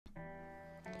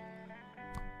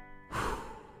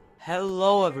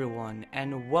Hello everyone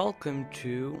and welcome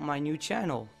to my new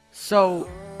channel. So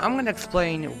I'm gonna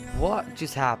explain what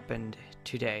just happened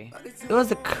today. It was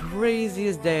the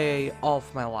craziest day of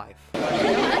my life.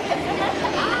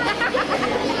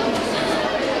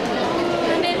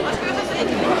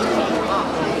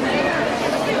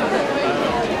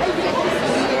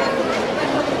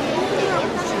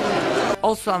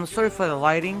 Also, I'm sorry for the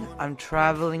lighting. I'm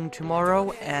traveling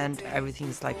tomorrow and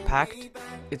everything's like packed.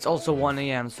 It's also 1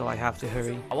 AM, so I have to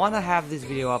hurry. I want to have this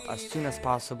video up as soon as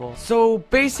possible. So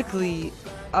basically,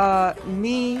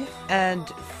 me and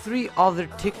 3 other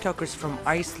TikTokers from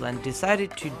Iceland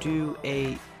decided to do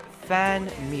a fan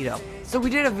meetup. So we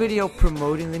did a video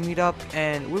promoting the meetup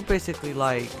and we're basically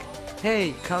like,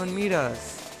 hey, come and meet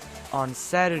us on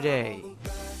Saturday.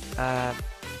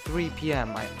 3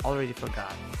 PM, I already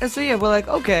forgot. And so yeah, we're like,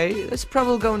 okay, it's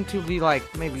probably going to be like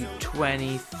maybe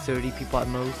 20, 30 people at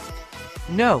most.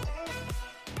 No.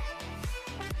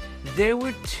 There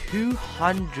were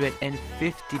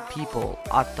 250 people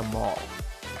at the mall.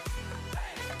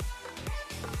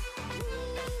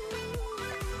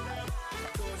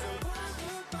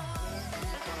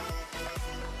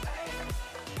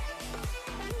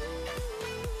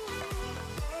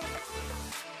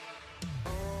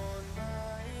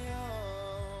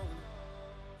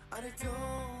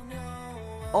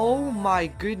 Oh my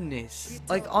goodness.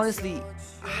 Like honestly,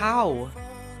 how?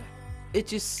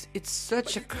 It's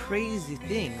such a crazy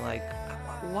thing. Like,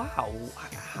 wow.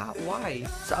 How, why?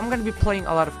 So I'm gonna be playing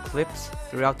a lot of clips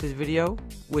throughout this video,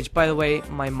 which by the way,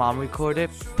 my mom recorded.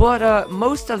 But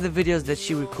most of the videos that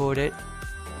she recorded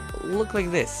look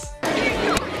like this.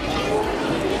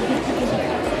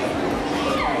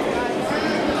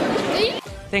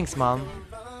 Thanks, Mom.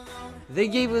 They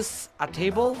gave us a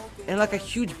table and like a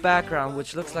huge background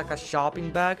which looks like a shopping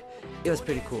bag. It was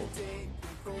pretty cool.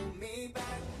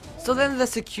 So then the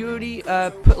security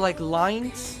put like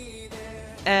lines,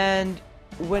 and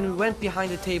when we went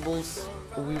behind the tables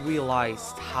we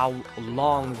realized how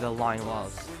long the line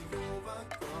was.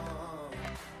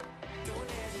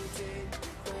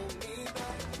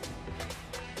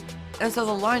 And so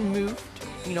the line moved,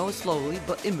 you know, slowly,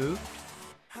 but it moved.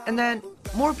 And then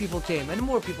more people came, and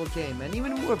more people came, and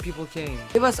even more people came.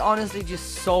 It was honestly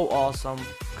just so awesome,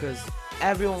 because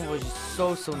everyone was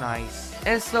just so nice.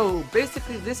 And so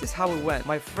basically this is how it went.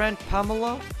 My friend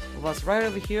Pamela was right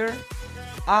over here.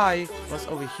 I was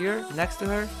over here next to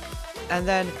her. And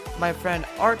then my friend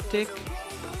Arctic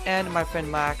and my friend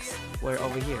Max were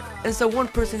over here. And so one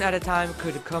person at a time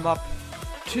could come up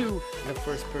to the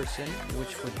first person,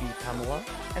 which would be Pamela,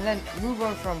 and then move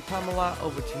on from Pamela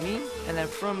over to me, and then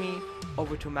from me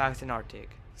over to Max and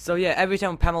Arctic. So yeah, every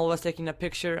time Pamela was taking a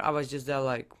picture, I was just there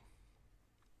like,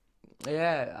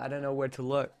 yeah, I don't know where to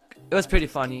look. It was pretty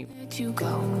funny. Let you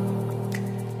go.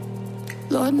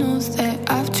 Lord knows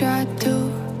that I've tried to.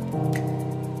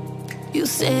 You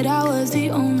said I was the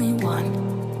only one.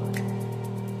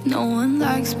 No one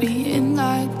likes being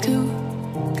lied to.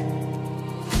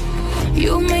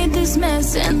 You made this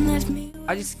mess and left me.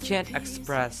 I just can't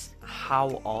express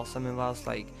how awesome it was.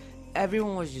 Like,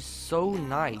 everyone was just so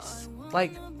nice.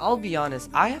 Like, I'll be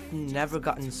honest, I have never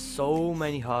gotten so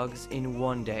many hugs in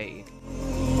one day.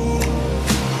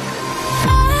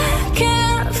 I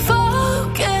can't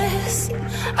focus.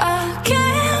 I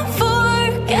can't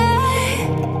forget.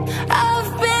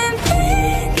 I've been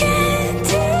thinking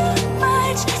too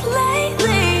much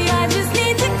lately. I just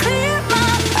need to clear my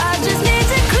head. I just need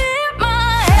to clear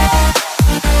my head.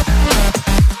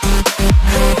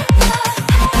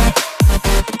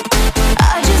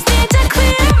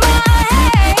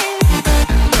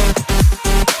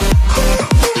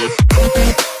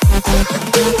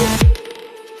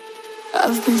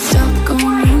 I've been stuck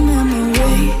on your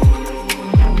memory,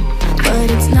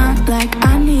 but it's not like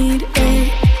I need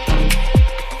it.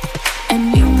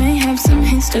 And we may have some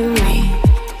history,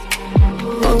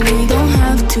 but we don't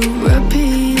have to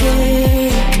repeat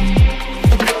it.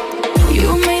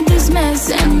 You made this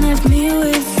mess and left me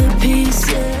with the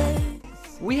pieces.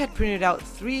 We had printed out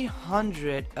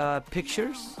 300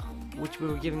 pictures, which we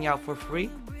were giving out for free.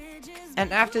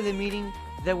 And after the meeting,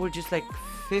 there were just like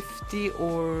 50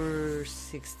 or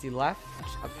 60 left,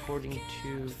 according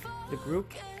to the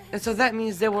group. And so that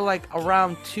means there were like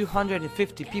around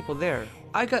 250 people there.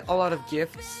 I got a lot of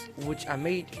gifts, which I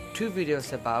made 2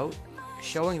 videos about,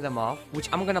 showing them off, which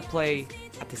I'm gonna play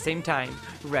at the same time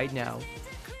right now.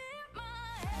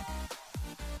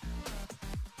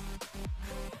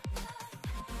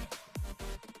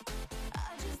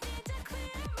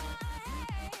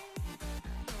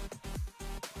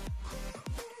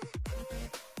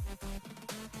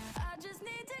 I just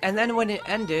need to And then when it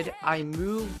ended, I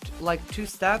moved like 2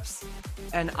 steps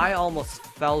and I almost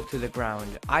fell to the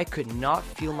ground. I could not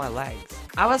feel my legs.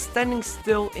 I was standing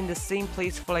still in the same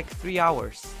place for like 3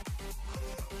 hours.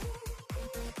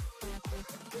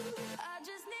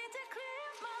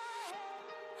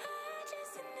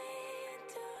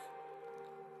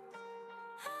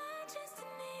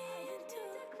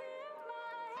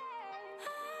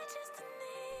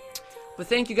 But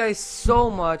thank you guys so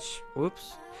much.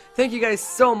 Whoops. Thank you guys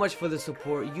so much for the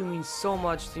support. You mean so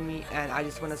much to me, and I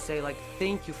just want to say like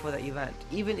thank you for the event.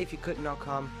 Even if you could not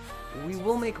come, we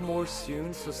will make more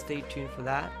soon, so stay tuned for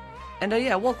that. And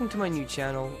yeah, welcome to my new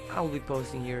channel. I will be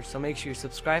posting here, so make sure you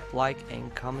subscribe, like,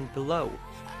 and comment below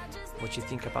what you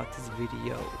think about this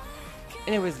video.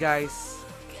 Anyways guys,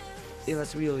 it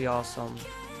was really awesome.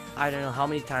 I don't know how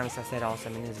many times I said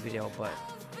awesome in this video, but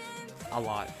a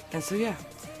lot. And so yeah,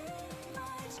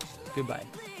 goodbye.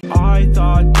 I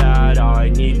thought that I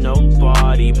need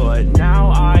nobody, but now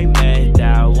I met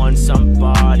that one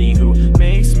somebody who